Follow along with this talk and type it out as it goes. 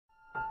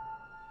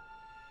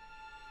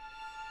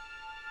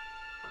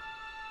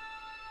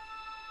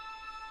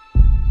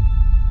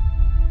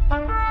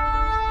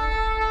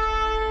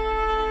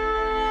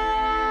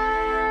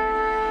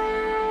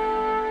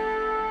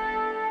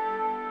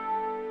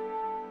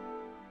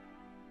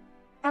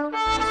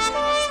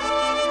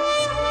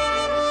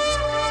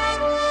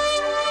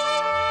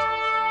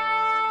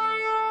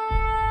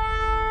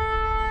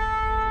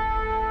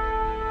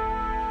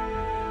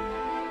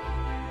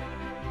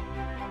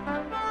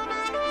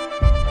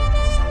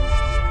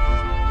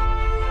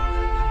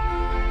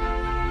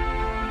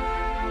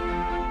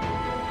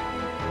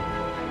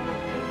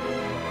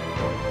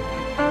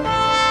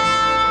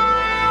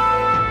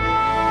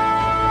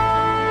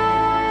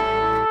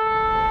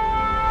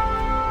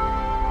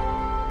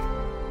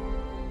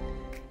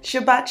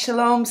Shabbat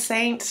Shalom,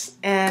 saints,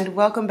 and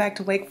welcome back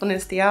to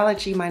Wakefulness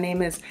Theology. My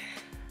name is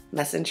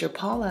Messenger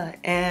Paula,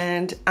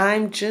 and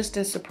I'm just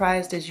as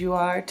surprised as you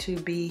are to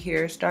be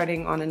here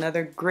starting on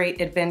another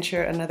great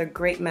adventure, another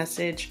great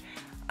message.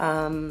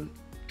 And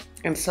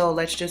so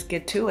let's just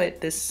get to it.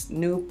 This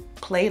new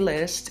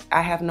playlist,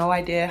 I have no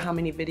idea how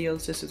many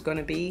videos this is going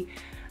to be.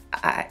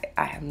 I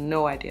have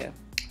no idea.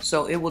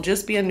 So it will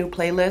just be a new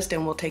playlist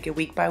and we'll take it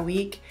week by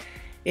week.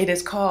 It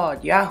is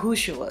called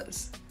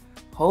Yahushua's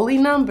Holy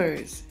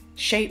Numbers,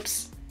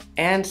 Shapes,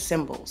 and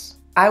Symbols.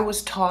 I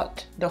was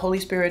taught, the Holy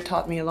Spirit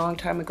taught me a long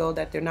time ago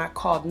that they're not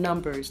called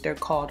numbers, they're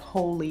called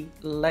holy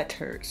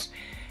letters.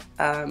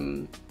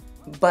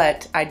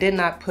 But I did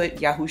not put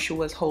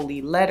Yahushua's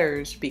holy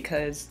letters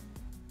because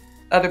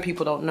other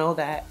people don't know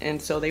that,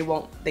 and so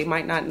they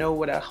might not know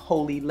what a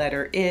holy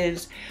letter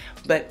is.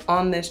 But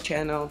on this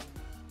channel,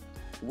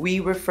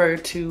 we refer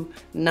to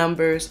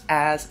numbers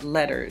as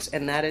letters,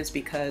 and that is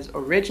because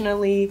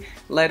originally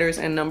letters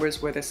and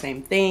numbers were the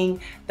same thing.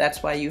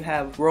 That's why you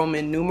have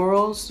Roman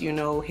numerals. You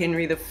know,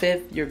 Henry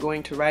V, you're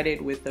going to write it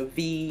with a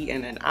V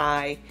and an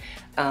I.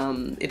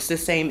 It's the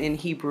same in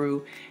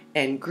Hebrew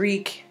and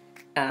Greek.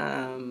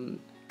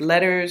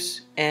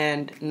 Letters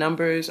and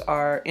numbers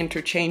are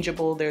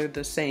interchangeable. They're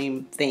the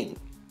same thing,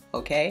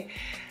 okay?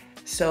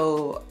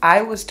 So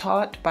I was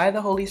taught by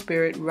the Holy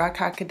Spirit, Ruach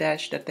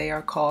HaKodesh, that they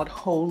are called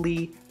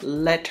holy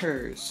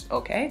letters,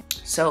 okay?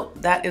 So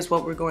that is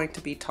what we're going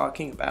to be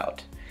talking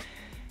about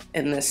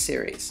in this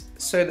series.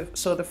 So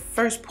the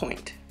first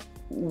point,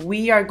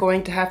 we are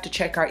going to have to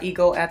check our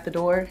ego at the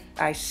door.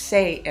 I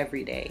say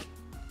every day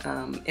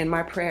in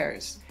my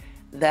prayers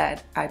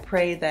that I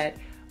pray that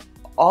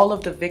all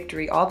of the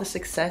victory, all the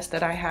success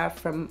that I have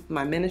from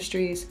my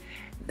ministries,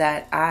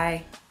 that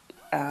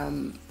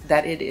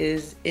it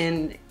is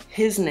in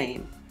His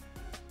name,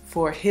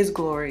 for His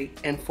glory,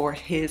 and for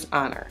His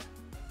honor.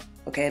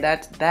 Okay,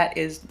 that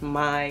is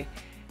my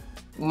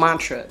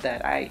mantra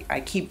that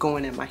I keep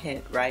going in my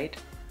head, right?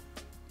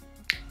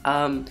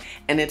 And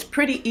it's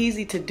pretty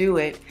easy to do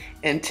it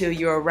until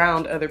you're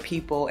around other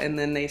people and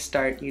then they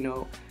start, you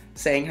know,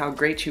 saying how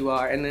great you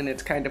are, and then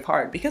it's kind of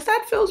hard because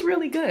that feels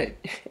really good.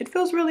 It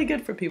feels really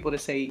good for people to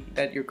say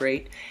that you're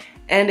great,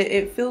 and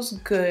it feels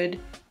good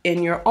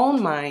in your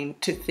own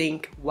mind to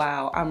think,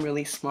 wow, I'm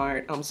really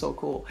smart, I'm so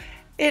cool.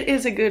 It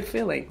is a good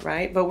feeling,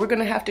 right? But we're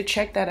gonna have to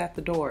check that at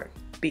the door,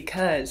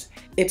 because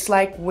it's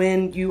like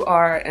when you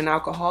are an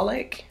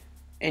alcoholic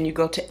and you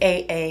go to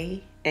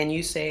AA and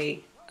you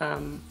say,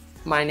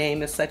 my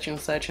name is such and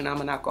such and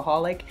I'm an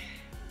alcoholic.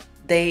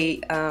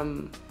 They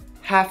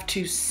have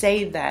to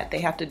say that, they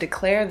have to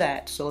declare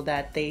that so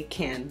that they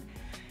can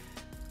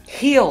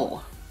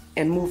heal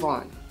and move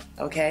on,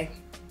 okay?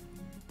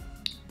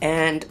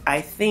 And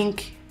I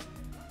think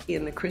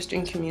in the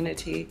Christian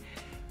community,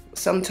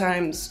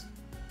 sometimes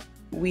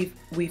we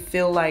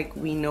feel like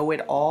we know it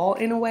all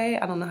in a way.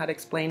 I don't know how to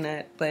explain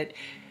that, but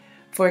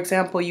for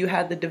example, you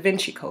had the Da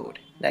Vinci Code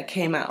that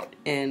came out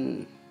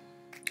in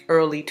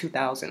early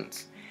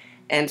 2000s.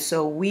 And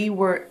so we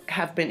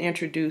have been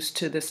introduced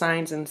to the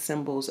signs and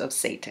symbols of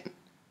Satan,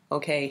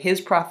 okay, his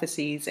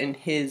prophecies and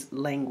his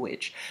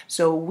language.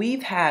 So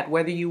we've had,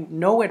 whether you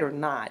know it or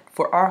not,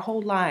 for our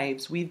whole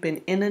lives, we've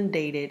been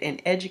inundated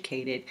and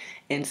educated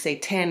in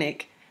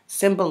satanic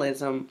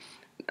symbolism,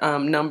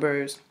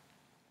 numbers,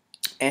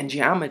 and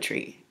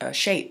geometry,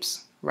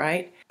 shapes,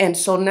 right? And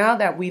so now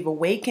that we've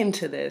awakened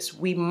to this,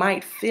 we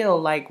might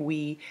feel like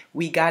we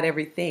got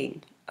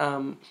everything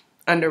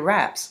under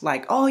wraps.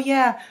 Like, oh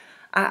yeah,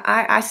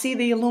 I see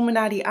the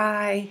Illuminati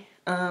eye.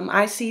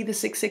 I see the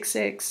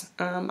 666.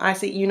 I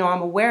see, you know,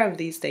 I'm aware of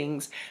these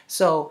things.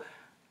 So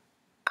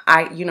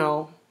I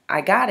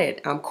got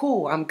it. I'm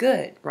cool. I'm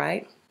good,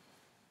 right?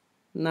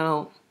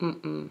 No.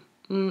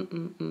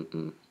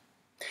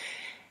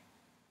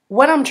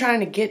 What I'm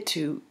trying to get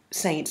to,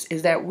 saints,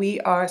 is that we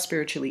are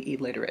spiritually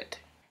illiterate.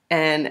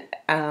 And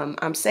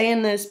I'm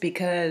saying this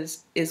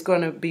because it's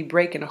going to be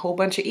breaking a whole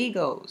bunch of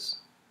egos.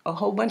 A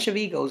whole bunch of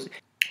egos.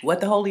 What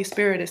the Holy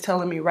Spirit is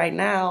telling me right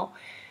now,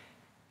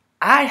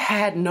 I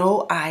had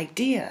no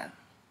idea.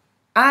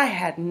 I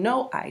had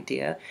no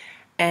idea.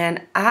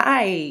 And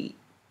I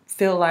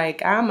feel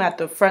like I'm at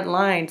the front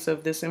lines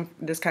of this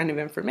kind of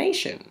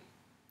information,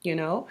 you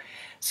know?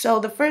 So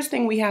the first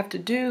thing we have to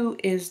do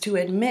is to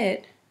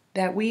admit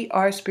that we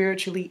are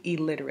spiritually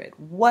illiterate.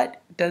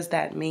 What does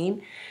that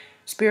mean?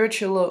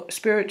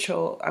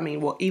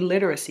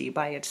 Illiteracy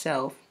by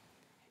itself,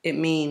 it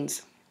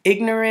means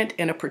ignorant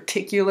in a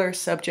particular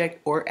subject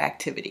or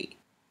activity.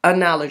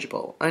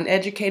 Unknowledgeable,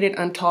 uneducated,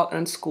 untaught,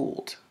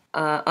 unschooled,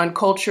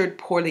 uncultured,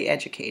 poorly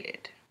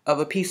educated, of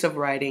a piece of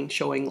writing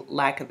showing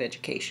lack of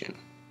education.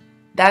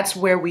 That's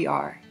where we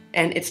are.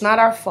 And it's not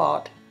our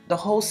fault. The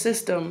whole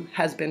system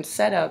has been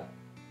set up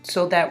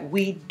so that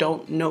we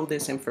don't know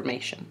this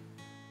information.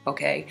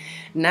 Okay?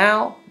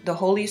 Now, the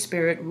Holy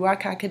Spirit,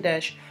 Ruach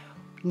HaKodesh,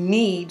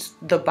 needs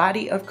the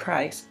body of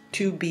Christ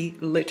to be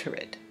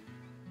literate.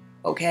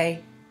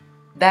 Okay?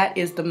 That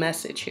is the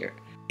message here.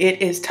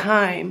 It is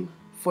time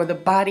for the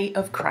body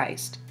of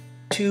Christ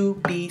to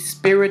be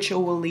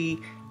spiritually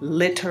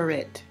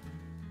literate.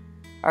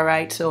 All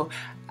right, so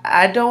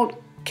I don't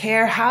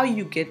care how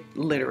you get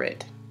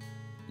literate.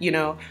 You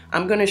know,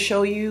 I'm going to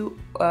show you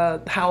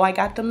how I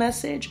got the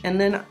message, and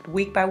then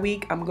week by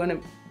week, I'm going to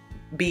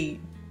be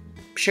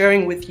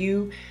sharing with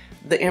you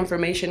the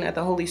information that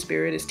the Holy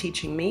Spirit is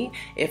teaching me.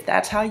 If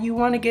that's how you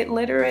want to get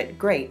literate,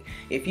 great.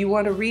 If you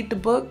want to read the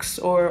books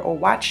or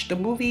watch the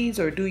movies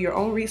or do your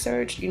own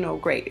research, you know,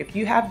 great. If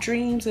you have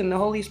dreams and the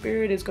Holy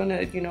Spirit is going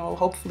to, you know,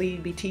 hopefully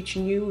be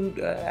teaching you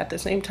at the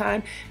same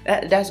time,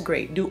 that's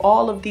great. Do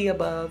all of the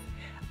above.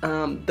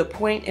 The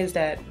point is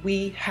that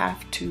we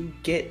have to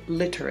get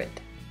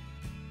literate.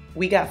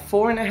 We got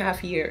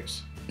 4.5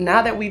 years.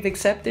 Now that we've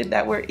accepted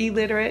that we're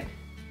illiterate,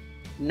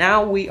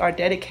 now we are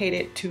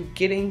dedicated to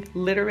getting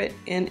literate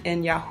in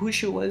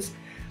Yahushua's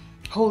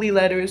holy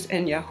letters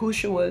and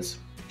Yahushua's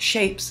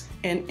shapes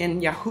and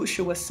in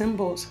Yahushua's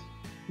symbols.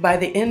 By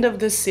the end of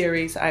this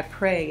series, I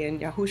pray in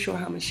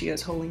Yeshua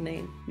Hamashiach's holy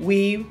name,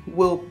 we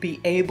will be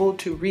able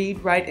to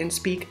read, write, and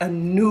speak a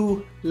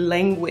new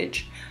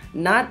language,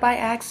 not by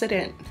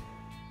accident,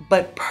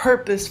 but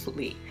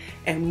purposefully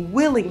and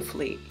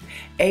willingly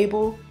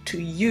able to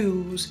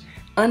use,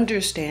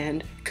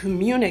 understand,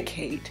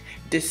 communicate,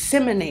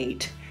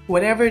 disseminate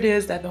whatever it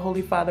is that the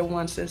Holy Father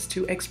wants us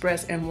to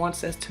express and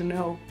wants us to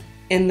know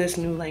in this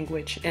new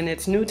language. And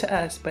it's new to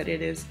us, but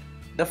it is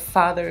the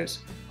Father's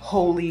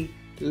holy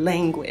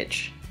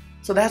language.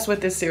 So that's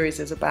what this series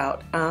is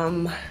about.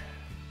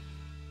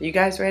 You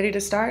guys ready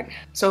to start?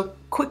 So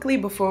quickly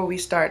before we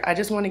start, I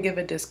just want to give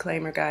a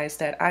disclaimer, guys,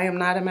 that I am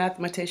not a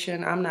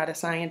mathematician. I'm not a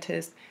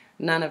scientist,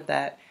 none of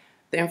that.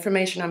 The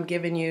information I'm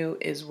giving you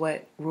is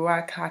what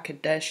Ruach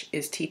HaKodesh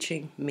is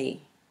teaching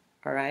me.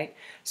 All right.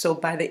 So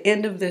by the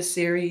end of this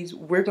series,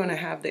 we're going to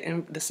have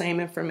the same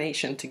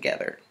information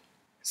together.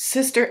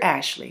 Sister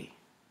Ashley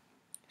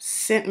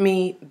sent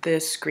me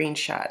this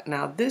screenshot.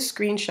 Now, this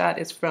screenshot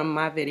is from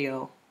my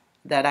video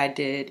that I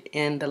did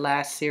in the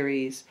last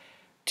series,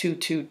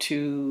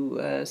 222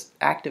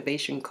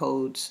 activation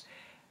codes,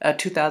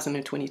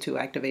 2022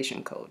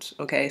 activation codes.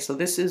 Okay, so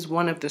this is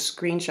one of the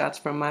screenshots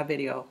from my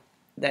video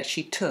that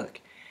she took,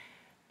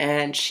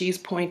 and she's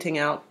pointing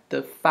out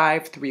the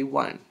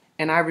 531.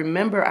 And I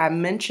remember I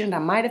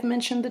might have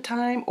mentioned the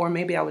time, or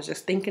maybe I was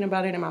just thinking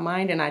about it in my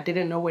mind and I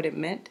didn't know what it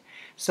meant,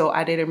 so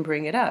I didn't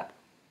bring it up.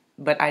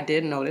 But I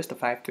did notice the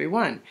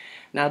 531.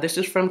 Now, this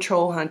is from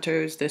Troll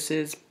Hunters. This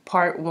is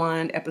part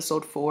 1,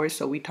 episode 4.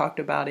 So we talked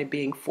about it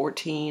being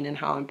 14 and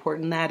how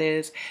important that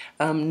is.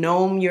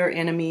 Gnome Your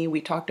Enemy.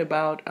 We talked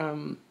about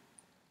Noam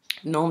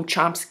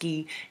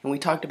Chomsky, and we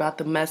talked about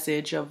the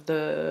message of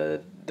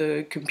the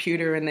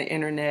computer and the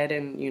internet,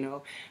 and you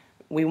know,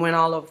 we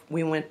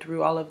went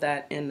through all of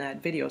that in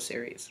that video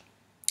series.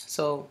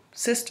 So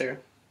Sister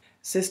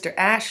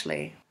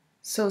Ashley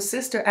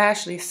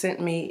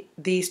sent me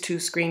these 2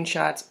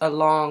 screenshots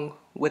along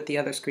with the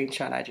other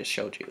screenshot I just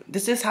showed you.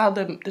 This is how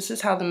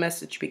the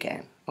message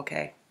began,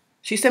 okay?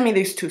 She sent me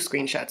these 2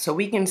 screenshots, so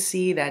we can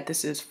see that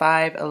this is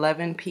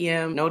 5:11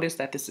 p.m. Notice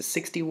that this is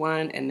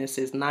 61 and this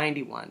is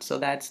 91. So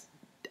that's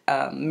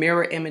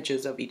mirror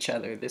images of each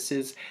other. This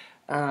is,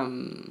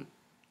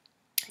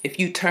 if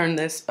you turn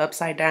this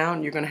upside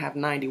down, you're going to have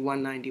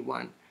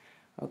 9191,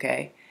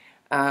 okay?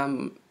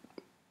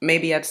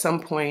 Maybe at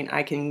some point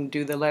I can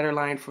do the letter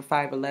line for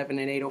 511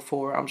 and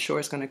 804. I'm sure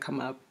it's going to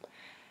come up.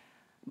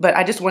 But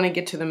I just want to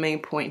get to the main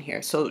point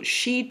here. So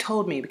she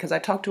told me, because I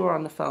talked to her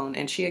on the phone,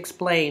 and she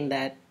explained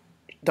that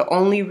the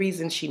only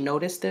reason she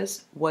noticed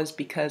this was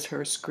because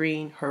her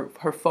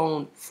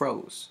phone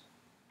froze.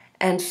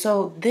 And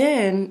so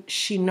then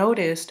she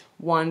noticed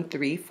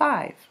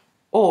 135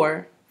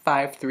 or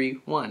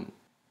 531.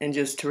 And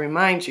just to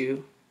remind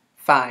you,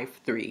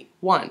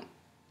 531.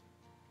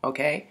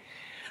 Okay?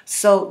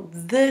 So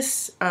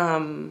this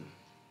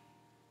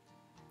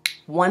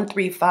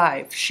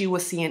 135, she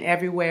was seeing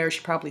everywhere.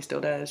 She probably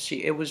still does.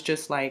 It was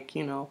just like,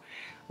 you know,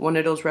 one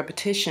of those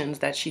repetitions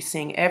that she's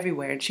seeing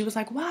everywhere. And she was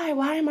like, why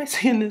am I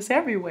seeing this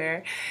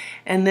everywhere?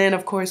 And then,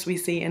 of course, we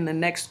see in the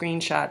next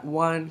screenshot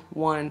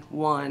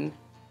 111.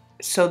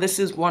 So this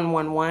is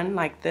 111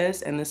 like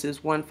this, and this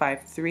is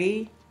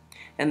 153,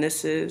 and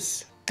this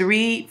is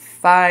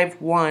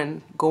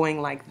 351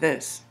 going like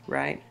this,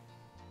 right?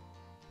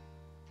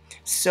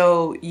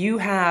 So you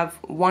have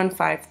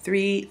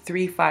 153,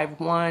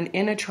 351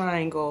 in a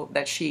triangle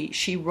that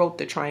she wrote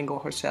the triangle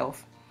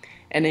herself.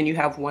 And then you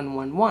have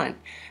 111.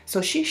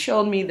 So she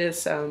showed me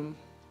this, oh,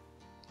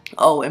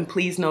 and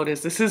please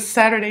notice, this is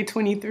Saturday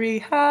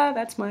 23.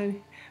 That's my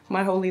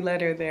holy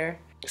letter there.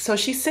 So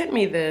she sent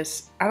me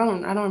this. I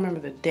don't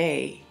remember the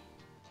day.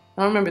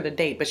 I don't remember the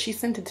date, but she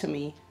sent it to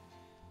me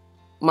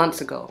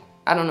months ago.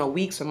 I don't know,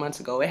 weeks or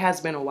months ago. It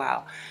has been a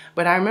while.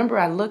 But I remember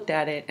I looked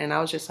at it and I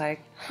was just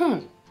like,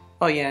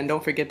 Oh yeah, and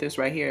don't forget this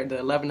right here, the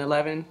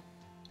 1111.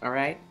 All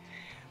right.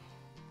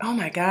 Oh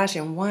my gosh,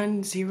 and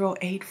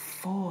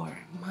 1084.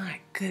 My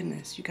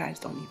goodness, you guys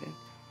don't even.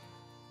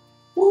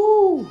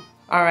 Woo!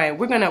 All right,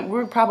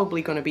 we're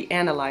probably gonna be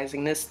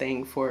analyzing this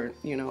thing for,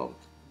 you know,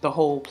 the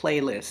whole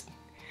playlist.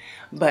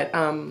 But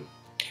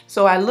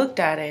so I looked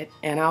at it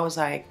and I was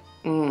like,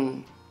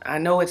 I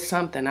know it's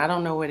something. I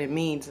don't know what it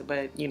means,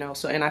 but you know,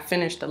 so, and I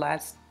finished the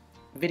last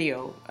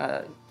video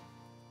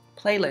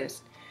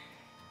playlist.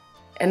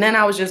 And then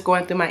I was just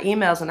going through my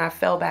emails and I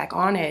fell back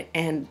on it.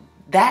 And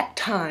that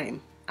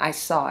time I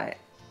saw it,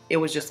 it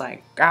was just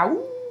like, I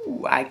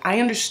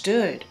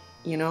understood,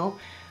 you know?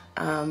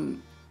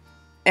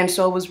 And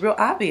so it was real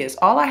obvious.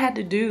 All I had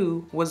to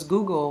do was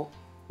Google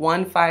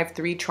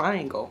 153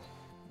 triangle.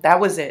 That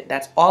was it.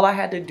 That's all I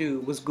had to do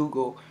was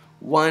Google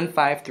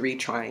 153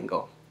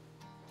 triangle.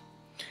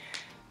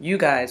 You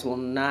guys will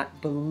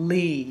not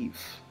believe.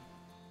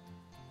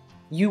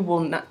 You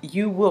will not,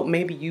 you will,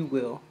 maybe you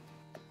will.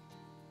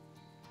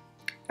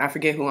 I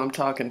forget who I'm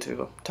talking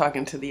to. I'm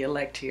talking to the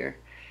elect here.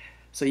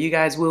 So you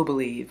guys will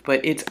believe,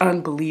 but it's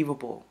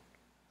unbelievable.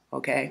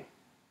 Okay?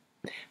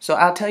 So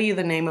I'll tell you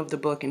the name of the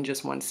book in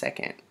just 1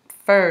 second.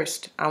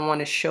 First, I want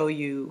to show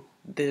you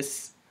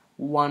this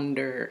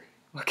wonder.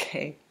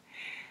 Okay?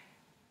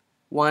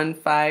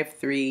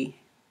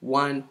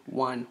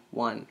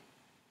 153111.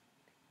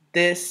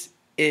 This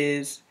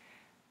is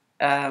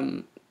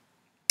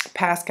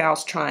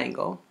Pascal's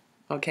triangle.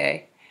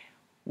 Okay?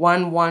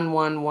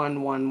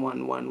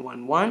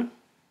 111111111.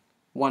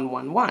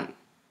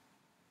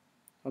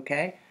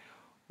 Okay?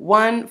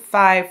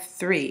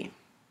 153.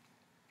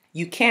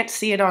 You can't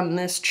see it on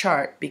this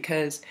chart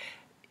because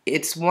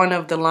it's one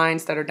of the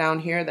lines that are down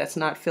here that's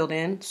not filled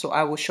in. So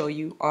I will show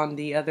you on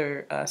the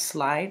other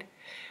slide.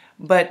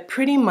 But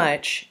pretty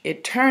much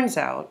it turns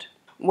out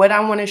what I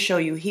want to show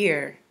you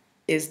here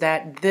is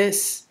that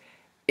this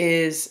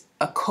is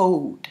a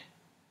code.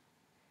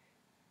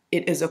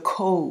 It is a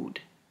code.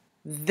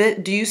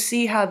 Do you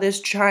see how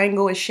this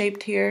triangle is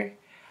shaped here?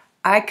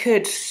 I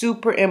could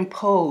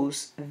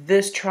superimpose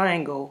this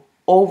triangle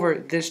over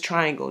this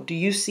triangle. Do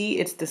you see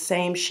it's the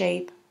same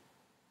shape?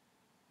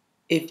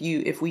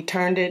 If we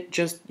turned it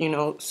just, you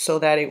know, so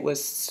that it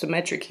was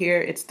symmetric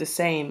here, it's the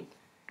same.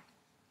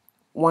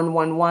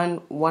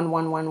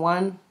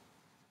 1111111.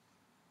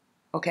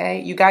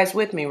 Okay, you guys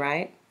with me,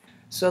 right?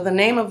 So the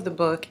name of the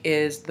book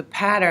is The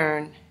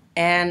Pattern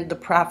and the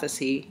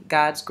Prophecy,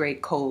 God's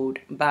Great Code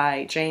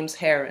by James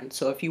Heron.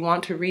 So if you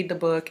want to read the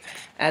book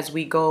as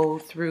we go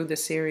through the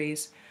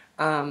series,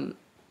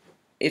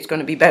 it's going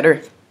to be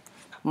better.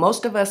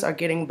 Most of us are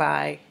getting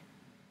by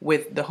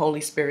with the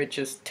Holy Spirit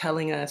just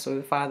telling us, or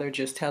the Father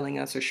just telling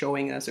us or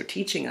showing us or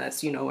teaching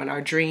us, you know, in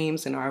our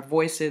dreams and our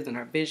voices and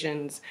our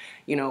visions,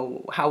 you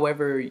know,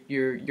 however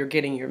you're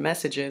getting your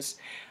messages.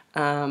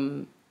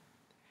 But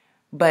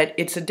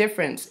it's a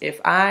difference.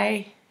 If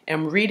I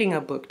am reading a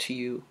book to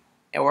you,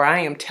 or I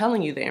am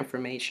telling you the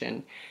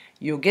information,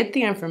 you'll get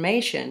the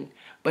information,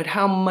 but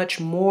how much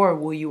more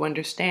will you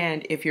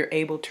understand if you're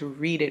able to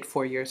read it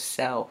for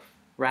yourself,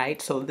 right?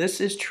 So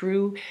this is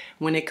true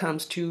when it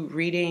comes to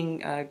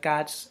reading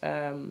God's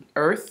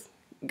earth,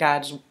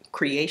 God's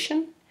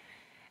creation,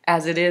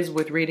 as it is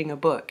with reading a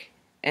book.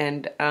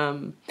 And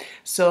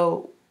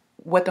so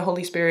what the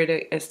Holy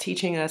Spirit is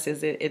teaching us is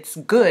that it's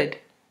good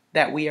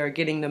that we are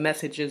getting the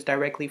messages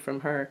directly from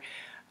her.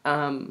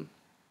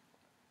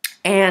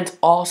 And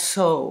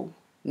also,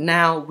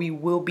 now we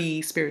will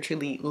be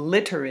spiritually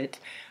literate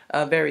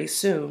very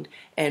soon,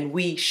 and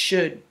we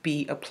should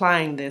be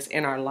applying this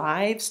in our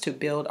lives to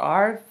build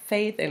our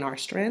faith and our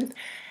strength.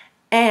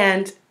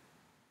 And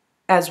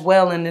as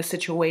well in this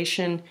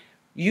situation,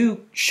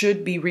 you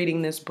should be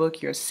reading this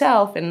book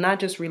yourself and not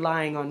just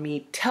relying on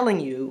me telling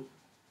you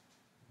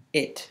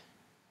it.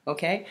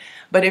 Okay?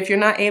 But if you're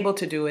not able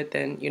to do it,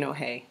 then, you know,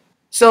 hey.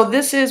 So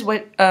this is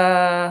what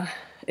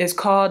is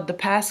called the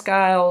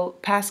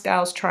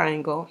Pascal's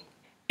triangle.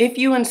 If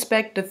you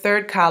inspect the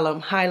third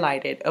column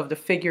highlighted of the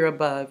figure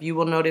above, you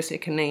will notice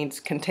it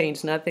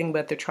contains nothing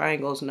but the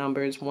triangle's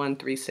numbers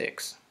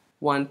 136.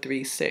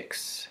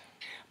 136.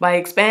 By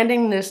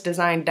expanding this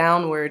design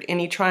downward,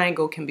 any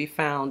triangle can be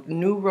found.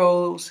 New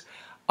rows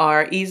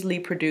are easily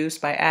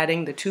produced by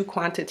adding the two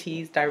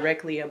quantities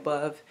directly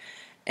above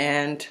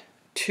and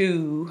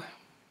to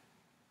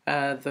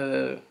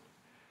the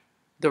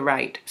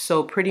right.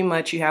 So pretty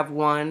much you have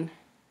 1,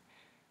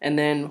 and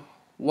then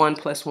 1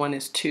 plus 1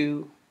 is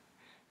 2,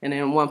 and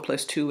then 1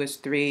 plus 2 is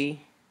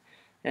 3,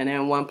 and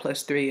then 1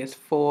 plus 3 is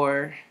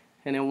 4,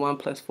 and then 1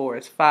 plus 4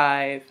 is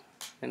 5,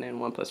 and then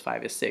 1 plus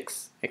 5 is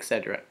 6,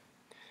 etc.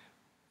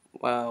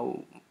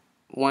 1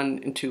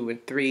 and 2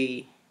 and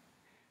 3,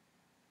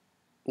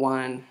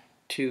 1,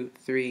 2,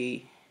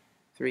 3,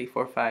 3,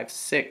 4, 5,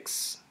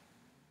 6.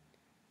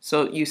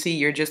 So you see,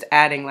 you're just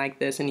adding like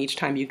this, and each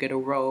time you get a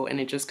row, and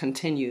it just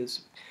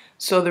continues.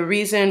 So the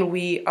reason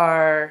we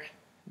are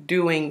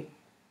doing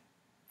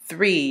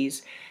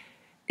 3s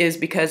is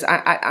because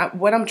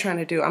what I'm trying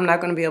to do, I'm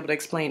not going to be able to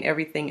explain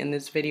everything in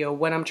this video.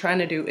 What I'm trying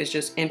to do is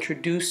just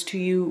introduce to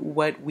you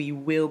what we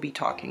will be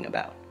talking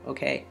about,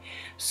 okay?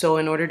 So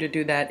in order to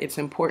do that, it's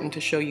important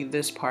to show you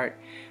this part,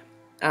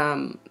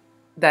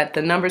 that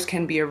the numbers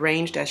can be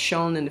arranged as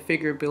shown in the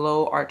figure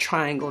below are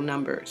triangle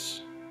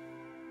numbers.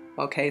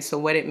 Okay, so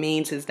what it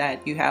means is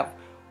that you have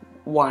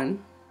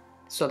 1,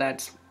 so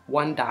that's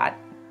 1 dot,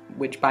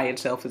 which by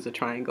itself is a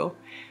triangle.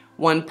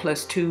 1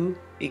 plus 2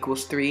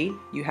 equals 3.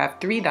 You have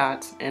 3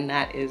 dots, and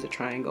that is a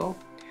triangle.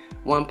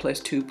 1 plus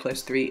 2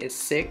 plus 3 is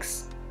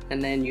 6,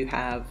 and then you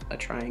have a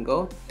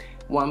triangle.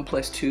 1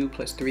 plus 2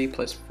 plus 3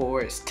 plus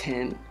 4 is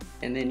 10,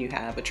 and then you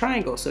have a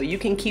triangle. So you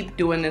can keep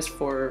doing this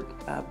for,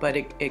 but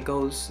it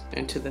goes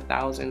into the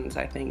thousands,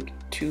 I think,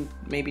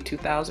 maybe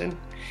 2,000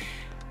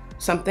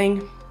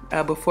 something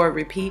before it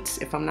repeats,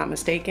 if I'm not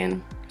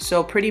mistaken.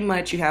 So pretty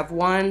much you have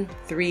 1,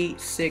 3,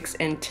 6,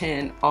 and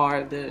 10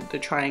 are the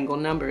triangle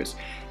numbers.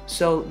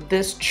 So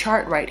this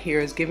chart right here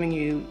is giving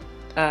you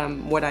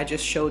what I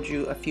just showed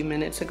you a few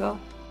minutes ago.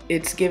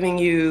 It's giving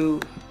you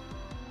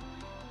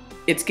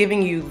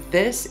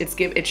this.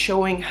 It's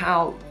showing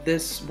how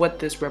what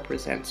this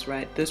represents,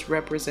 right? This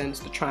represents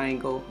the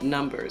triangle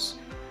numbers.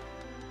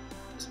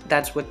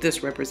 That's what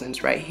this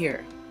represents right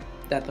here,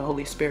 that the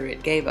Holy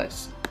Spirit gave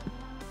us.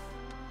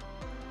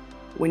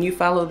 When you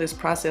follow this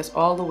process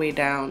all the way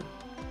down,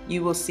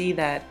 you will see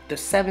that the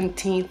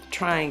 17th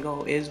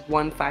triangle is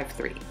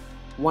 153.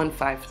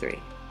 153.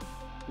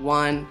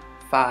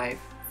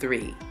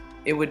 153.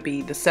 It would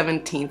be the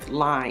 17th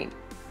line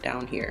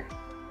down here.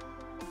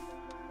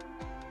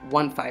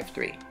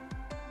 153.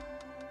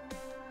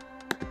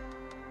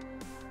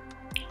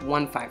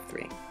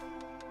 153.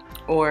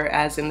 Or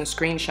as in the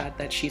screenshot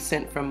that she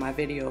sent from my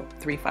video,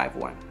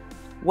 351.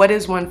 What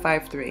is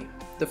 153?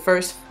 The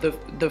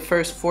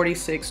first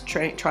 46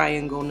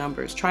 triangle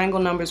numbers. Triangle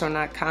numbers are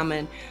not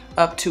common.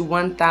 Up to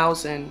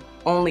 1,000,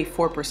 only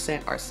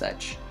 4% are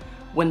such.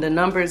 When the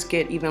numbers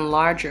get even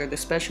larger, the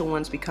special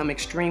ones become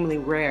extremely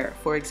rare.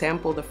 For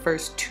example, the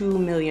first 2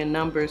 million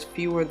numbers,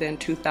 fewer than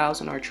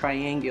 2,000, are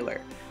triangular.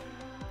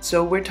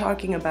 So we're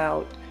talking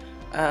about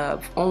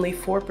only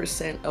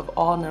 4% of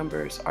all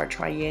numbers are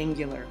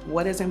triangular.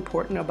 What is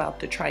important about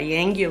the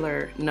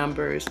triangular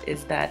numbers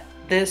is that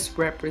this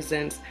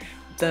represents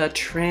the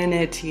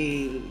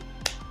Trinity.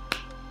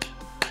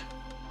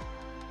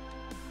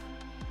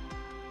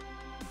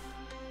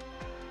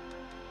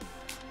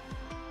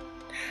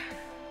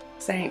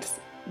 Saints,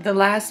 the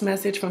last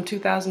message from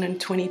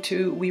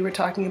 2022, we were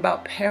talking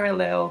about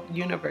parallel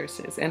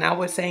universes, and I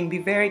was saying be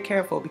very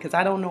careful, because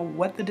I don't know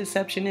what the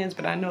deception is,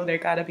 but I know there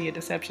got to be a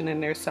deception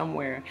in there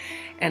somewhere,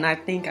 and I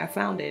think I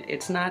found it.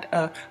 It's not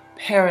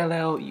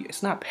parallel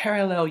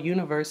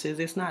universes,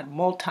 it's not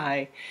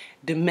multi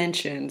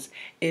dimensions,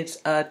 it's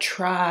a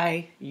tri-universe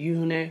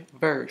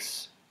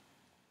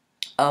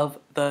of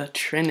the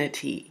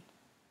Trinity.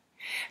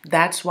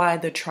 That's why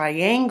the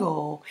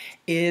triangle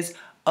is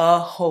a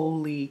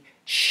holy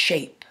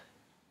shape.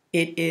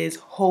 It is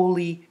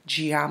holy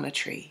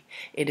geometry.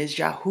 It is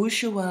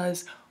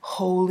Yahushua's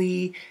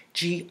holy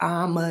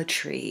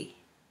geometry.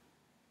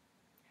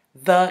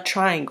 The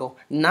triangle,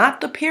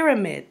 not the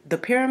pyramid. The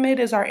pyramid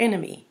is our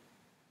enemy.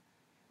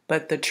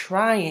 But the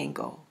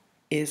triangle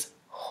is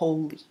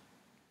holy,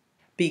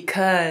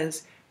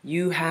 because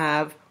you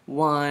have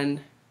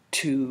 1,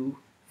 2,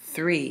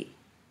 3,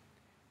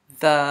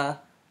 the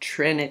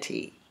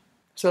Trinity.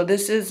 So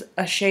this is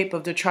a shape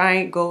of the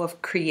triangle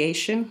of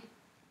creation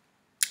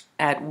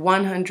at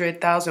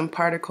 100,000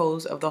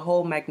 particles of the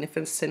whole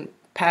magnificent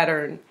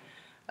pattern.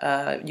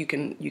 You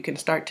can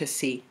start to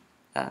see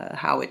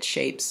how it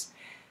shapes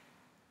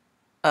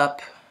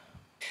up.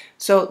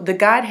 So the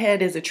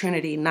Godhead is a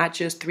Trinity, not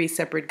just 3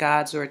 separate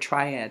gods or a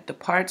triad. The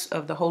parts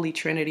of the Holy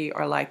Trinity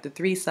are like the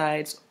 3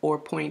 sides or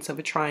points of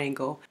a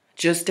triangle,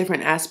 just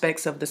different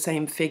aspects of the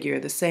same figure,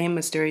 the same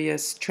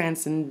mysterious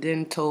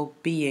transcendental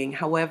being.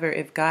 However,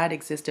 if God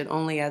existed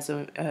only as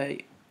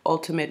an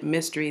ultimate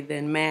mystery,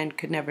 then man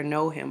could never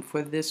know him.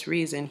 For this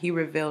reason, he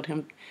revealed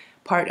him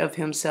part of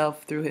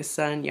himself through his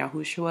son,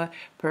 Yahushua.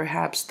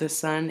 Perhaps the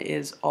Son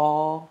is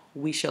all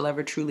we shall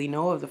ever truly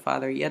know of the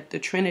Father, yet the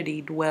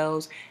Trinity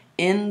dwells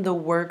in the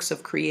works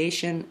of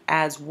creation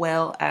as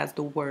well as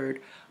the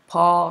Word.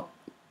 Paul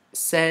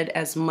said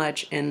as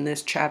much in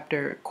this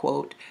chapter,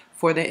 quote,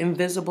 "For the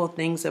invisible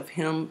things of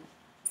him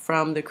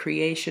from the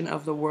creation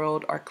of the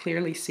world are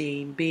clearly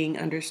seen, being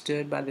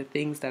understood by the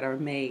things that are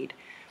made."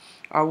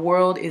 Our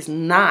world is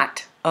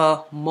not a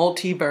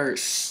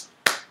multiverse.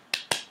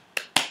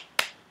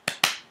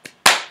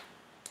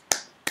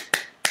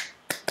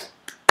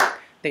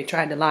 They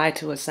tried to lie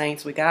to us,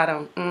 saints. We got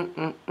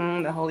them.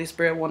 The Holy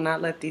Spirit will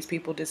not let these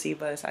people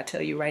deceive us. I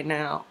tell you right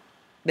now.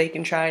 They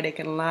can try, they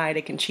can lie,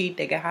 they can cheat,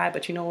 they can hide,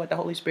 but you know what? The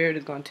Holy Spirit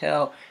is going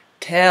to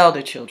tell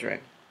the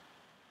children.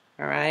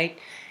 All right?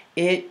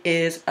 It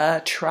is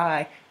a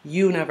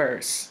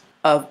tri-universe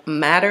of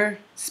matter,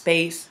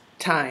 space,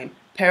 time,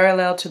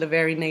 parallel to the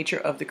very nature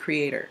of the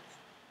Creator.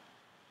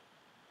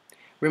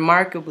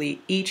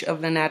 Remarkably, each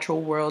of the natural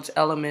world's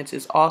elements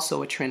is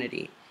also a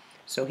Trinity.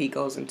 So he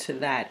goes into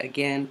that.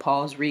 Again,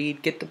 Paul's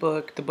read, get the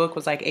book. The book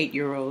was like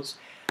 €8.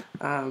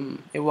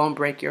 It won't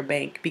break your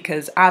bank,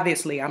 because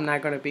obviously I'm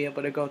not going to be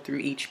able to go through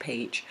each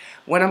page.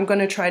 What I'm going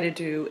to try to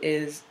do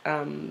is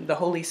the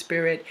Holy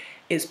Spirit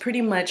is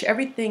pretty much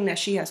everything that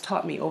she has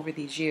taught me over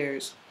these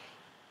years.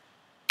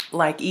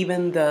 Like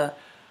even the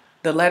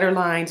letter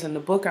lines in the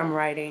book I'm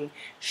writing,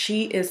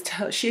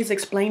 she's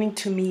explaining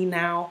to me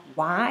now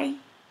why.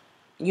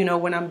 you know,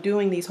 when I'm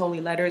doing these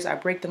holy letters, I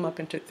break them up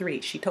into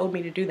 3. She told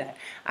me to do that.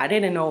 I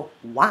didn't know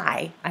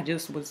why. I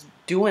just was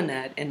doing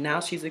that. And now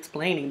she's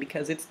explaining,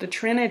 because it's the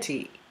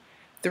Trinity.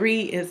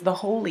 3 is the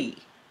holy,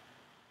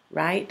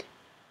 right?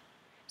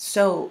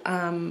 So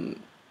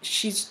I'm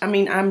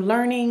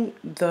learning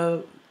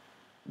the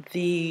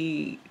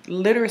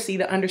literacy,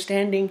 the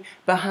understanding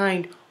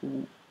behind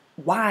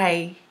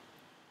why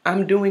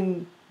I'm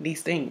doing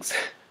these things.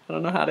 I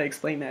don't know how to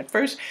explain that.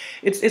 First,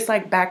 it's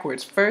like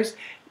backwards. First,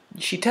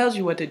 she tells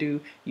you what to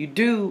do. You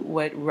do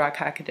what Ruach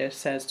HaKodesh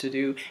says to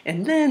do,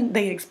 and then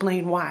they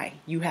explain why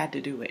you had to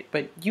do it.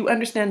 But you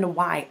understand the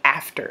why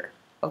after.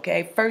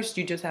 Okay? First,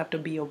 you just have to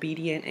be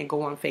obedient and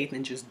go on faith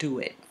and just do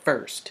it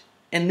first.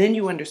 And then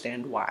you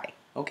understand why.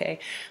 Okay?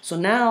 So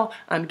now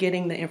I'm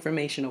getting the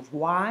information of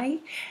why,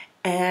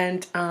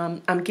 and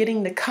I'm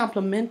getting the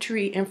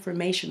complementary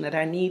information that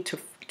I need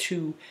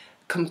to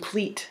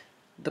complete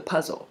the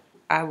puzzle.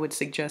 I would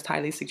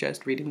highly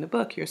suggest reading the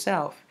book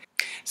yourself.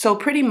 So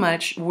pretty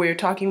much we're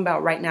talking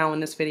about right now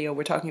in this video,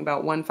 we're talking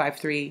about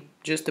 153,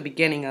 just the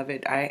beginning of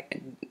it.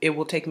 It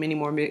will take many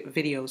more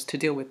videos to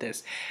deal with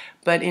this.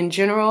 But in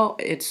general,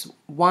 it's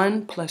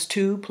 1 plus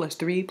 2 plus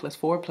 3 plus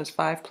 4 plus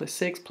 5 plus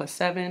 6 plus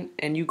 7,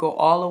 and you go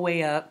all the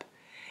way up,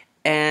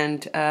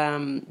 and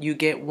you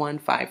get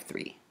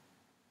 153.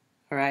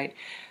 All right.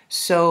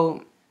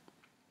 So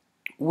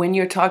when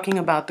you're talking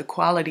about the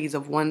qualities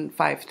of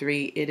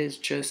 153, it is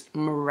just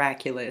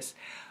miraculous.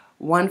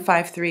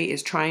 153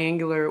 is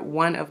triangular,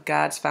 one of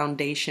God's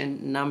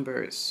foundation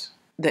numbers.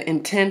 The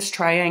intense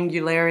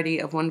triangularity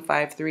of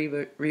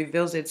 153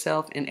 reveals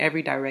itself in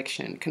every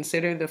direction.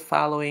 Consider the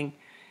following: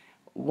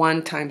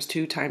 1 times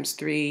 2 times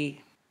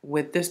 3.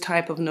 With this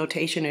type of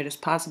notation, it is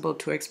possible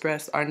to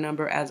express our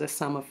number as a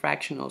sum of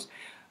fractionals.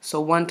 So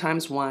 1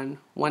 times 1,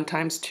 1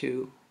 times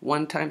 2,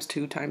 1 times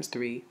 2 times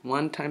 3,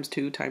 1 times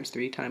 2 times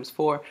 3 times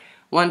 4,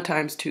 1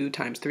 times 2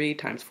 times 3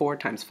 times 4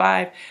 times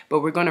 5. But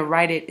we're going to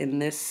write it in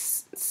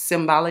this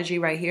symbology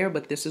right here,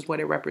 but this is what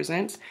it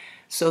represents.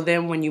 So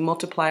then when you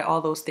multiply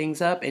all those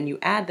things up and you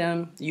add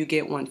them, you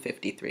get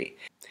 153.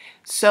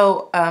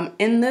 So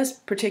in this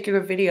particular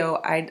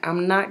video,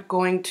 I'm not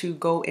going to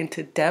go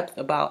into depth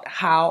about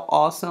how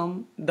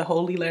awesome the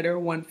holy letter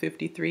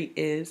 153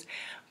 is.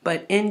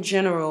 But in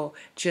general,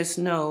 just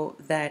know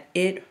that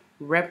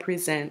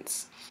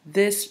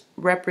this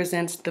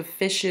represents the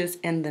fishes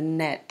in the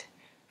net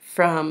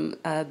from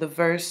the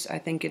verse, I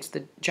think it's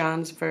the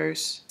John's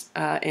verse,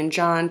 in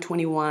John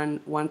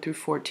 21, 1 through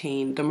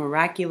 14. The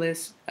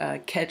miraculous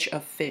catch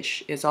of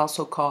fish is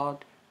also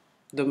called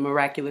the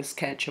miraculous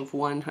catch of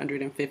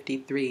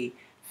 153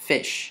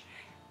 fish.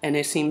 And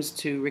it seems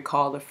to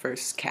recall the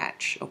first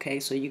catch.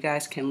 Okay, so you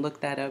guys can look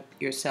that up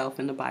yourself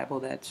in the Bible.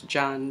 That's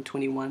John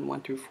 21,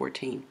 1 through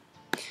 14.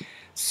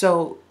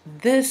 So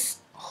this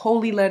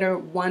holy letter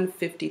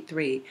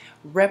 153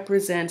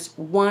 represents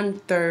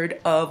 1/3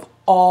 of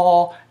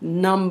all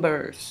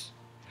numbers.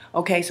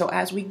 Okay, so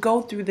as we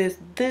go through this,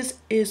 this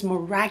is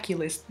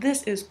miraculous.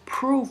 This is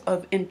proof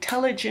of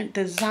intelligent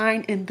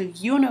design in the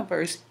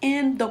universe,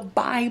 in the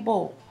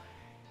Bible.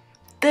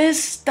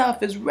 This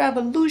stuff is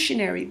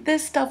revolutionary.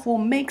 This stuff will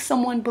make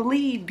someone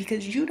believe,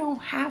 because you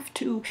don't have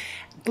to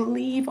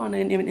believe on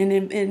an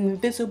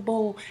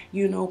invisible,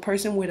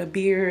 person with a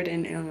beard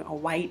and a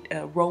white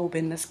robe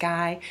in the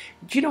sky.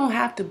 You don't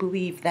have to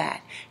believe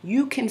that.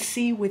 You can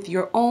see with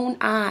your own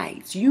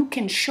eyes. You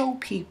can show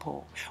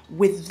people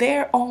with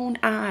their own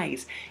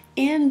eyes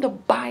in the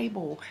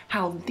Bible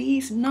how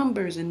these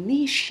numbers and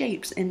these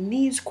shapes and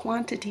these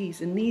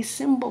quantities and these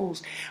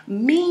symbols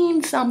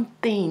mean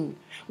something.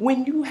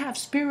 When you have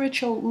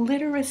spiritual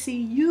literacy,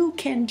 you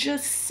can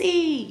just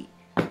see.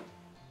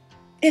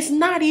 It's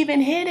not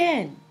even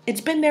hidden.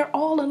 It's been there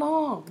all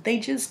along. They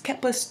just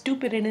kept us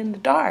stupid and in the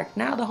dark.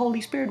 Now the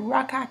Holy Spirit,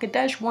 Ruach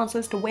HaKodesh, wants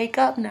us to wake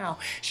up now.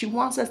 She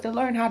wants us to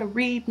learn how to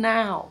read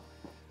now.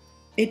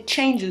 It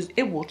changes.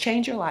 It will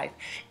change your life.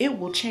 It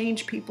will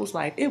change people's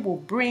life. It will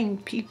bring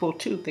people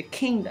to the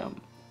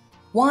kingdom.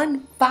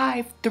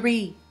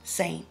 153,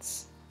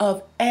 saints.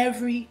 Of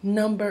every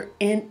number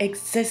in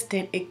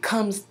existence, it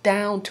comes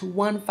down to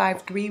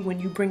 153 when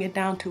you bring it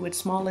down to its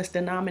smallest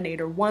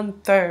denominator,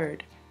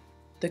 1/3.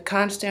 The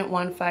constant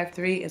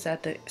 153 is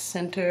at the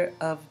center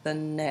of the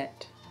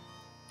net.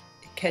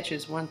 It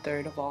catches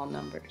 1/3 of all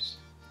numbers.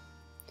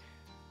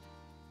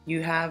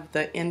 You have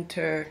the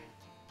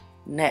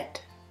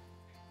internet.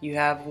 You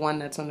have one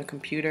that's on the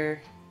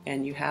computer,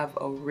 and you have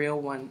a real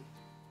one,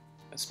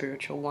 a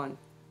spiritual one,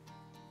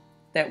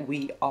 that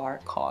we are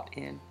caught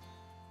in.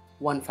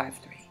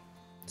 153.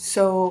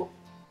 So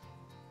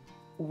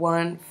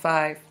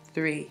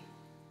 153,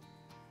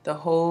 the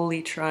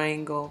holy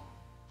triangle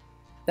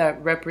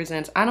that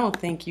represents, I don't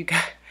think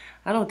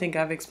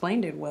I've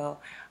explained it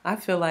well. I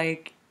feel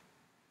like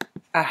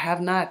I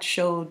have not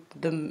showed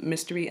the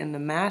mystery and the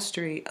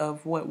mastery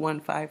of what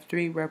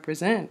 153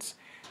 represents.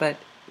 But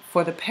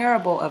for the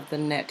parable of the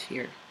net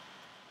here,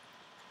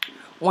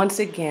 once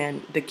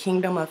again, the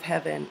kingdom of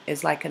heaven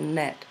is like a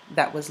net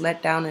that was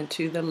let down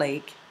into the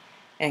lake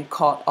and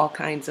caught all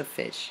kinds of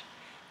fish.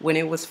 When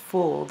it was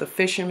full, the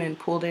fishermen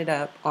pulled it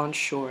up on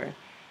shore.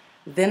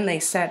 Then they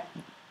sat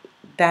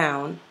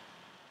down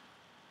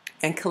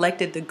and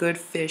collected the good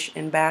fish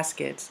in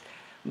baskets,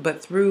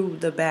 but threw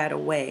the bad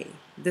away.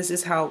 This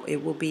is how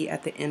it will be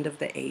at the end of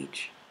the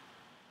age.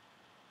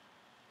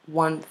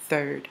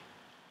 1/3,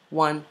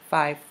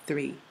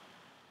 153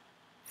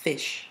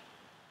 fish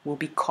will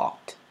be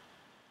caught.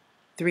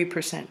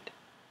 3%.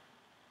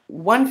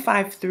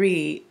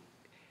 153,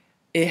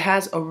 it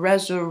has a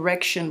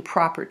resurrection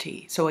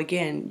property. So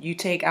again,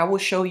 I will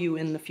show you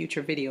in the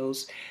future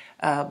videos,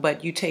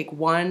 but you take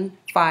 1,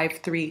 5,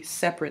 3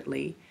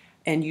 separately,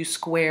 and you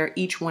square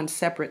each one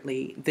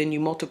separately, then you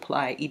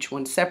multiply each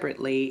one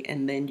separately,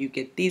 and then you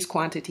get these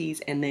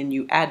quantities, and then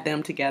you add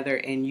them together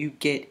and you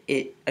get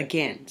it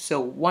again.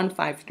 So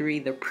 153,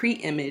 the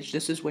pre-image,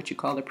 this is what you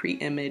call the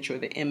pre-image or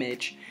the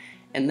image,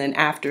 and then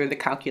after the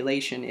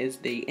calculation is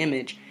the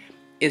image,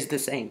 is the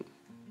same,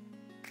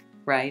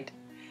 right?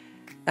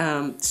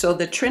 So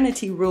the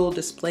Trinity rule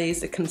displays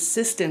the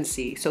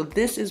consistency. So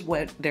this is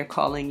what they're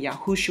calling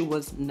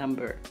Yahushua's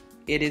number.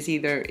 It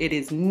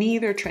is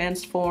neither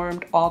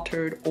transformed,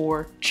 altered,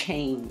 or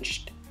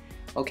changed.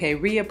 Okay,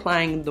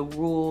 reapplying the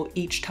rule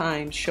each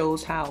time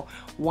shows how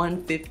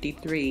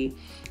 153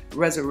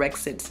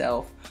 resurrects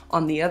itself.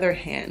 On the other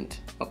hand,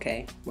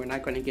 okay, we're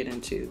not going to get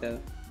into the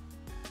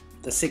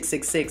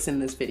 666 in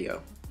this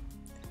video.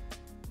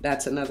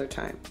 That's another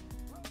time.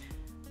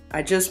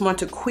 I just want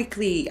to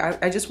quickly,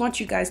 I just want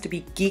you guys to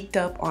be geeked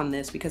up on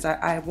this, because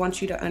I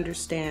want you to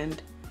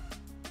understand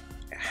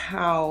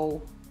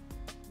how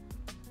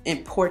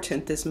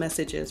important this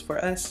message is for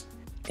us.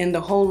 In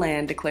the whole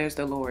land, declares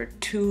the Lord,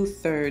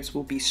 2/3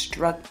 will be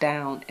struck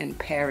down and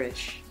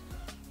perish,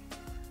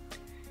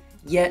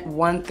 yet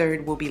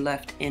 1/3 will be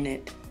left in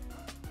it.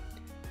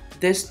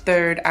 This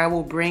third I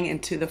will bring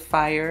into the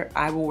fire.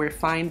 I will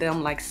refine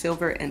them like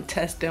silver and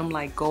test them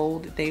like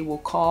gold. They will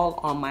call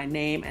on my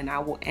name and I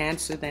will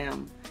answer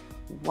them.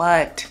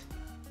 What?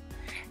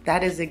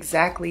 That is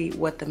exactly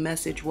what the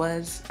message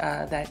was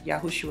that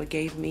Yahushua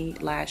gave me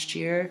last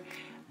year.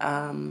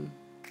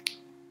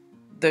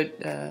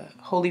 The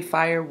holy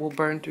fire will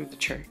burn through the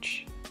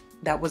church.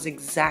 That was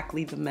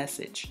exactly the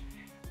message.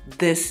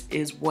 This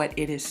is what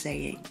it is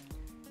saying.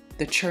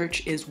 The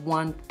church is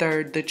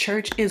 1/3. The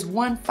church is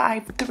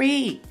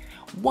 153.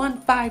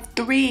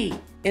 153.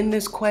 In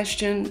this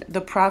question,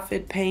 the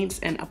prophet paints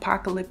an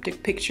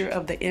apocalyptic picture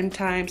of the end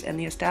times and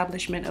the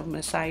establishment of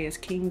Messiah's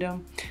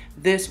kingdom.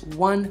 This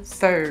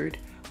 1/3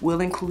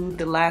 will include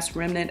the last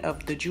remnant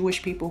of the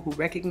Jewish people who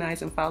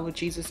recognize and follow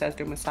Jesus as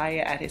their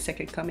Messiah at his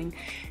second coming.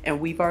 And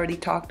we've already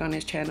talked on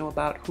this channel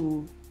about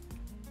who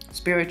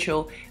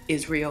spiritual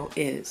Israel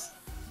is,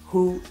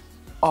 who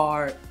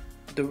are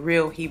the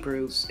real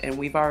Hebrews, and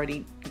we've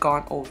already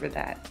gone over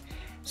that.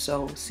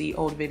 So see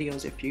old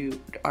videos if you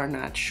are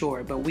not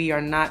sure, but we are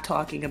not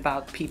talking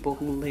about people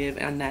who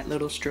live on that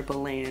little strip of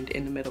land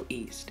in the Middle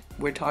East.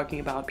 We're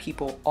talking about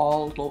people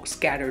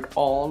scattered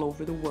all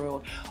over the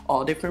world,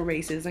 all different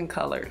races and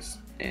colors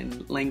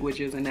and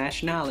languages and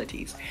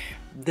nationalities.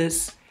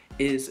 This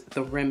is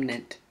the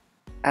remnant.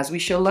 As we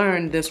shall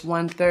learn, this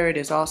 1/3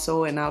 is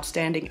also an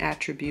outstanding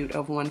attribute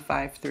of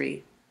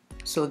 153.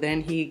 So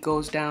then he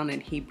goes down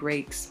and he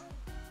breaks.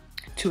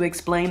 To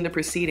explain the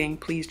preceding,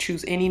 please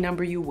choose any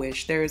number you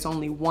wish. There is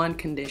only one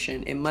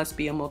condition. It must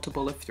be a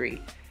multiple of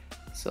 3.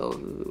 So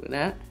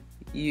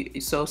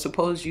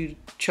suppose you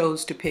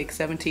chose to pick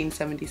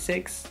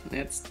 1776.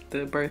 That's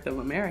the birth of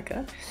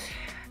America.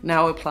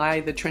 Now apply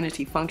the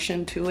Trinity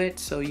function to it.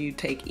 So you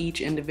take each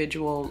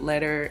individual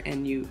letter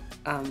and you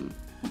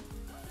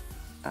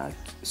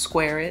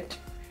square it,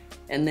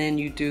 and then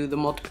you do the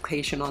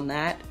multiplication on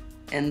that,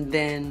 and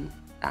then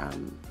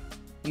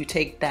you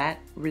take that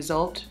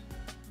result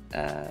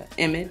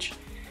image,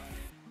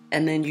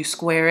 and then you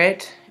square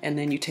it, and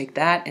then you take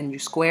that and you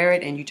square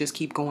it, and you just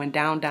keep going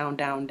down, down,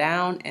 down,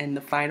 down, and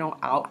the final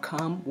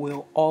outcome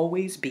will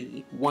always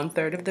be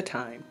 1/3 of the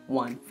time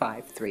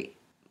 153.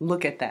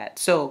 Look at that.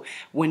 So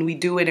when we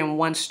do it in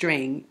one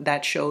string,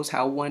 that shows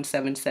how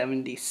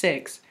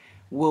 1776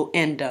 will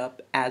end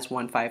up as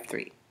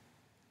 153.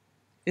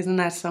 Isn't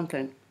that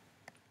something?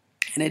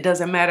 And it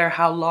doesn't matter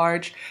how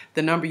large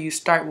the number you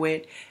start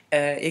with.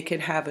 It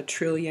could have a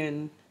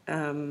trillion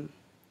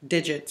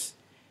digits,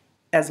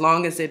 as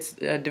long as it's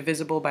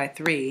divisible by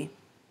 3,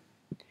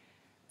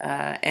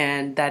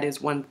 and that is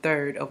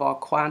 1/3 of all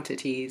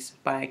quantities.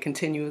 By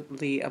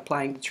continually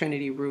applying the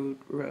Trinity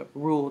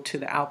rule to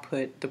the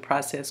output, the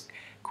process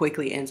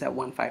quickly ends at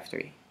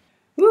 153.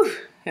 Whew.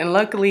 And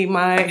luckily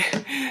my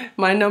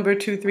number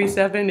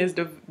 237 is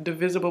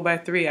divisible by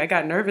 3. I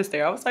got nervous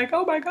there. I was like,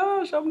 oh my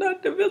gosh, I'm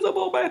not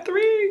divisible by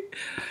 3.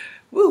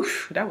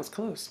 Woof, that was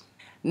close.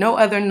 No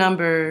other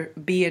number,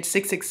 be it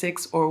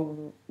 666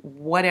 or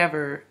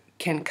whatever,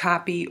 can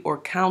copy or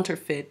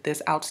counterfeit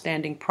this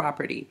outstanding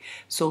property.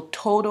 So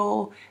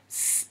totally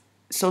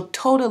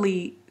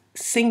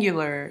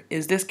singular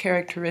is this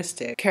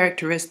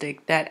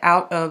characteristic that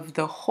out of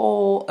the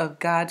whole of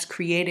God's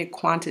created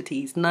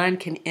quantities, none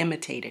can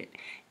imitate it.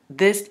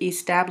 This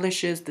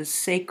establishes the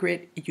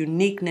sacred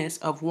uniqueness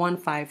of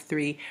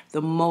 153,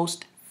 the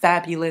most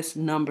fabulous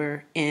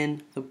number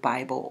in the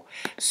Bible.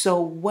 So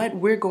what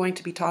we're going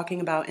to be talking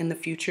about in the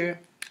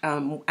future,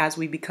 as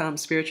we become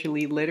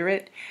spiritually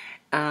literate,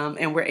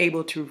 and we're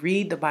able to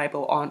read the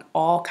Bible on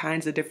all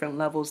kinds of different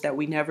levels that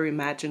we never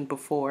imagined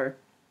before,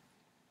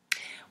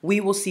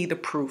 we will see the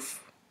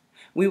proof.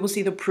 We will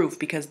see the proof,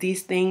 because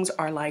these things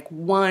are like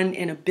 1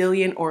 in a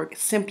billion, or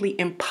simply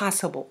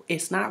impossible.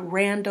 It's not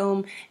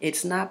random.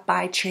 It's not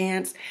by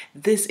chance.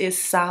 This is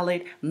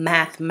solid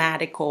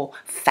mathematical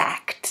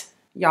fact.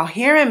 Y'all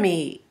hearing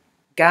me?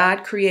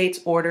 God creates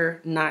order,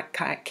 not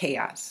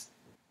chaos.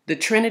 The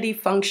Trinity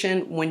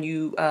function, when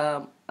you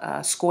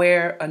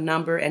square a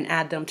number and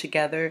add them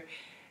together,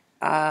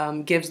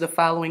 gives the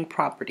following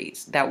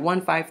properties: that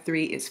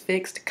 153 is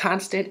fixed,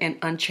 constant, and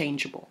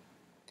unchangeable.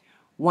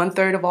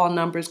 1/3 of all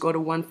numbers go to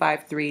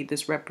 153.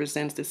 This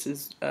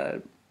is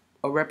a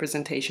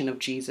representation of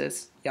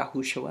Jesus,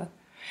 Yahushua.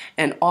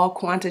 And all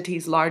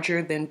quantities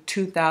larger than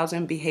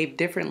 2,000 behave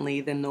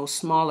differently than those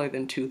smaller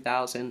than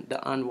 2,000,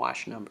 the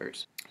unwashed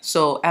numbers.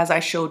 So as I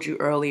showed you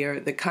earlier,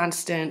 the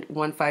constant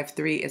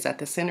 153 is at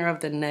the center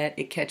of the net.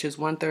 It catches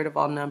 1/3 of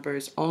all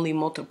numbers. Only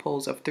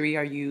multiples of 3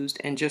 are used,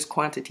 and just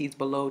quantities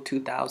below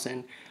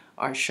 2,000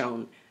 are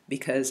shown,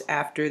 because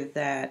after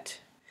that,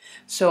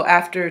 so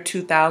after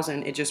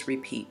 2,000, it just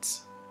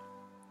repeats.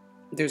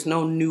 There's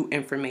no new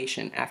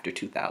information after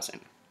 2,000.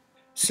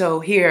 So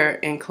here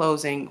in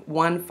closing,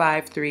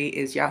 153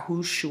 is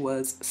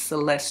Yahushua's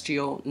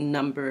celestial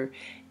number.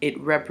 It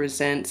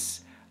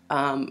represents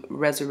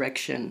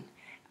resurrection.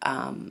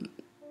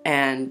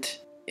 And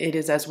it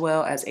is, as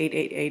well as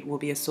 888 will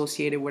be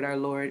associated with our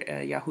Lord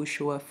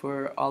Yahushua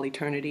for all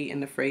eternity in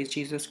the phrase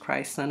Jesus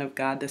Christ, Son of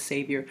God, the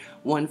Savior.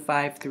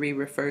 153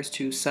 refers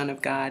to Son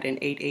of God, and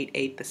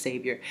 888 the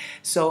Savior.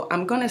 So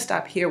I'm going to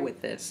stop here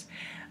with this.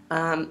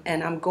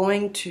 And I'm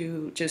going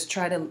to just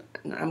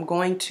I'm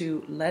going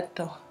to let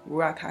the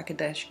Ruach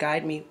HaKodesh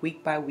guide me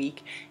week by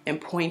week and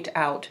point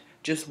out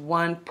just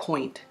one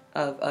point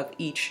of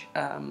each,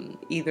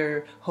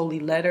 either holy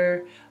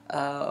letter,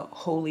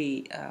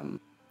 holy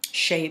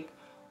shape,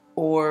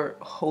 or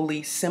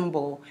holy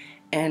symbol,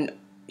 and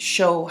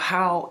show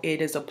how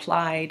it is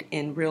applied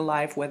in real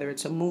life, whether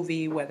it's a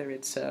movie, whether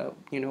it's a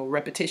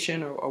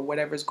repetition, or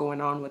whatever's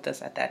going on with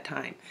us at that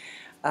time.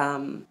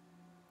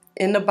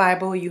 In the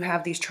Bible, you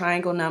have these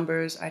triangle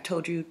numbers. I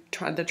told you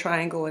the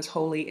triangle is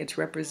holy. It's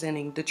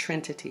representing the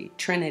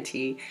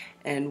Trinity,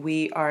 and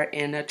we are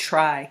in a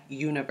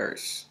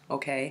tri-universe,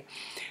 okay?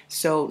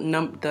 So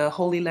the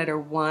holy letter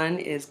 1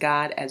 is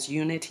God as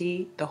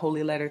unity. The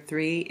holy letter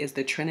 3 is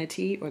the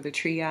Trinity, or the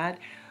triad.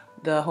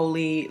 The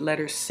holy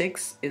letter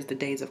 6 is the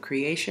days of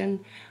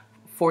creation.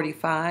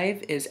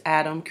 45 is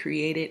Adam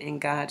created in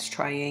God's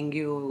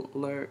triangle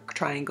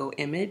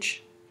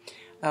image.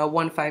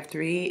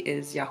 153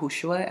 is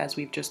Yahushua, as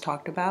we've just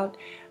talked about.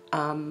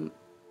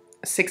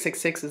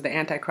 666 is the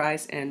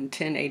Antichrist, and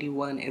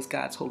 1081 is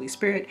God's Holy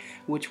Spirit,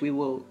 which we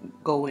will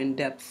go in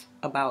depth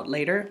about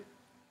later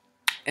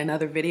in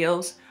other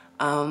videos.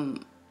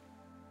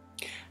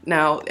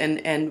 Now,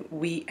 and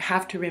we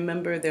have to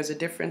remember there's a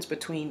difference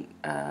between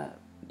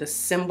the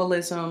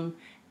symbolism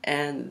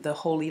and the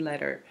holy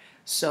letter.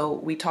 So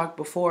we talked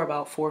before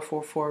about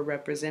 444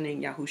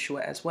 representing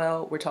Yahushua as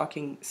well. We're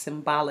talking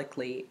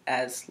symbolically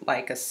as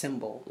like a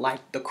symbol,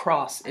 like the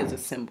cross is a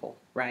symbol,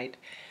 right?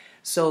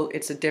 So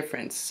it's a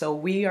difference. So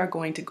we are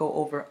going to go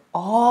over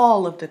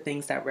all of the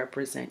things that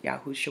represent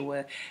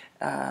Yahushua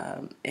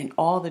in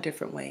all the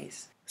different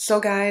ways. So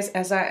guys,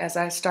 as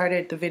I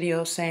started the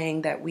video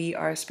saying that we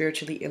are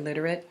spiritually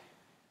illiterate,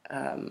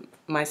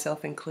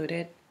 myself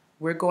included,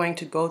 we're going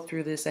to go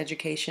through this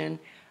education.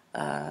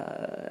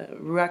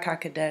 Ruach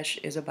HaKodesh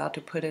is about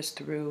to put us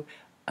through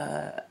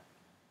a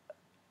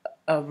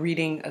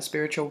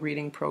spiritual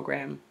reading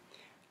program.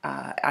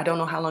 I don't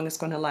know how long it's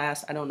going to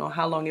last. I don't know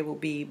how long it will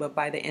be, but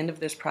by the end of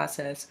this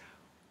process,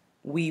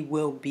 we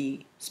will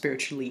be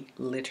spiritually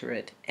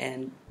literate,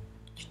 and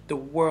the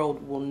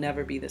world will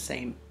never be the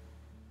same.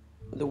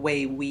 The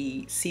way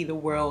we see the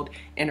world,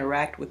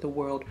 interact with the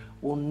world,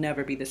 will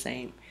never be the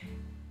same.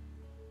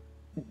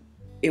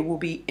 It will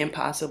be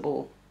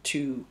impossible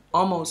to,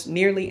 almost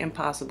nearly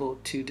impossible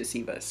to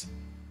deceive us.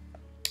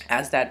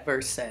 As that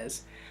verse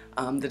says,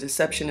 the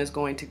deception is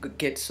going to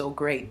get so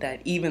great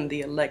that even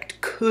the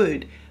elect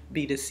could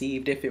be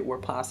deceived if it were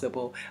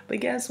possible. But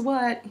guess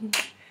what?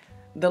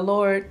 The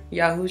Lord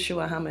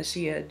Yahushua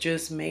Hamashiach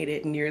just made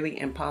it nearly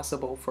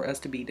impossible for us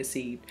to be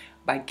deceived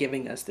by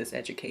giving us this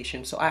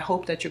education. So I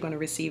hope that you're going to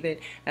receive it.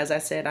 As I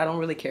said, I don't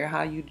really care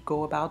how you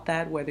go about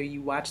that, whether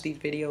you watch these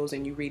videos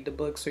and you read the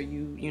books, or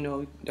you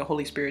know, the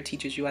Holy Spirit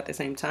teaches you at the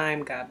same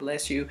time. God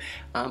bless you.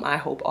 I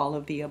hope all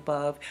of the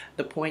above.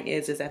 The point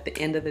is at the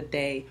end of the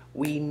day,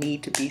 we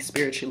need to be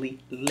spiritually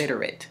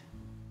literate.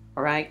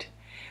 All right?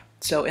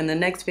 So in the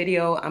next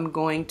video, I'm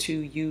going to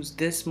use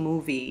this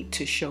movie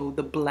to show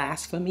the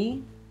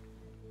blasphemy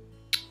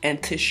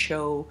and to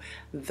show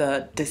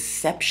the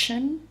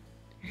deception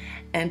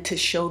and to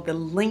show the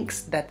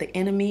links that the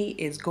enemy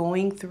is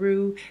going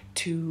through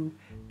to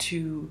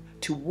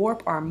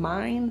warp our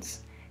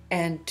minds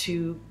and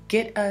to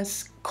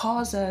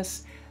cause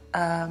us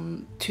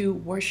to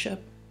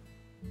worship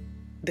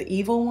the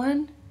evil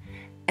one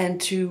and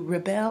to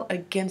rebel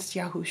against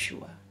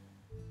Yahushua.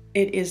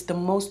 It is the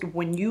most,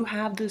 when you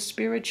have the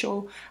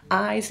spiritual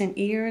eyes and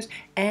ears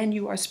and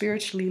you are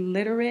spiritually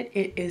literate,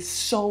 it is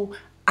so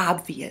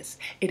obvious.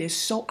 It is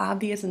so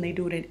obvious, and they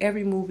do it in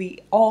every movie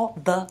all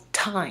the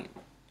time.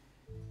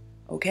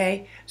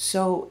 Okay?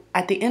 So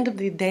at the end of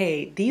the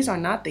day, these are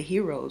not the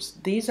heroes.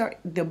 These are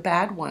the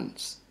bad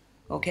ones.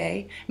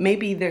 Okay?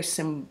 Maybe their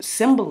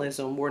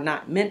symbolism were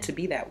not meant to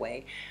be that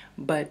way,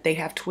 but they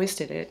have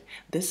twisted it.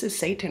 This is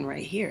Satan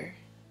right here.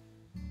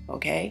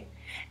 Okay?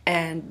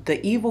 And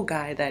the evil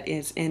guy that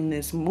is in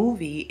this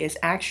movie is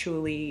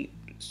actually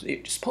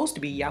supposed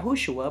to be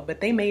Yahushua,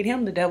 but they made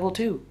him the devil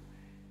too.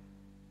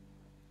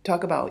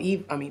 Talk about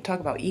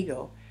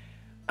ego.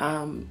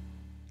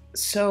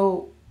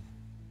 So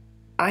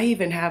I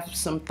even have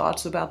some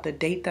thoughts about the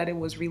date that it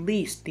was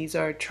released. These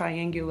are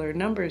triangular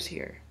numbers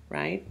here,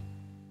 right?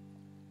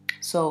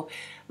 So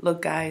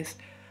look, guys,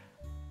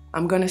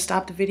 I'm going to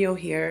stop the video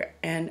here,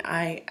 and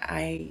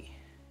I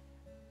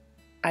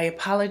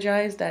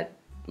apologize that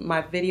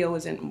my video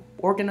isn't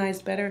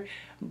organized better,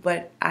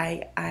 but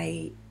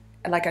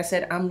like I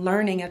said, I'm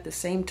learning at the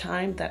same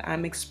time that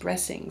I'm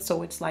expressing.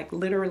 So it's like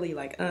literally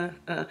like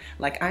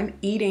I'm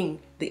eating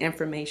the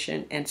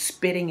information and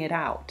spitting it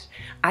out.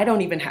 I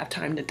don't even have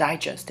time to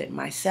digest it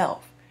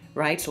myself,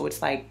 right? So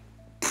it's like,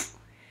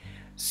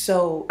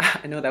 so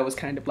I know that was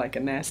kind of like a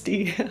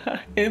nasty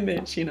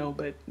image,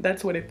 but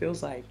that's what it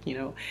feels like,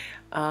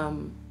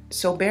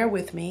 So bear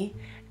with me,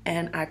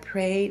 and I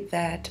pray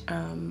that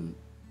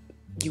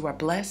you are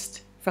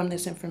blessed from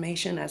this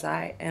information as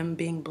I am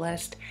being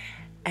blessed.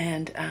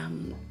 And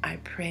I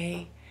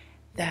pray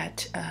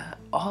that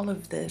all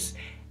of this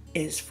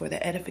is for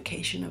the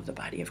edification of the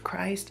body of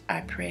Christ.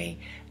 I pray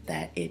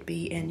that it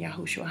be in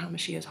Yahushua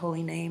Hamashiach's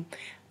holy name,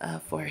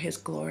 for his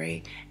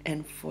glory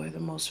and for the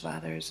Most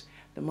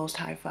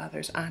High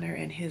Father's honor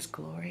and his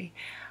glory.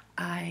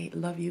 I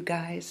love you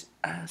guys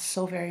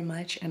so very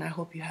much, and I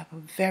hope you have a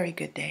very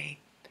good day.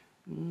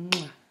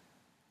 Mwah.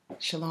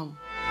 Shalom.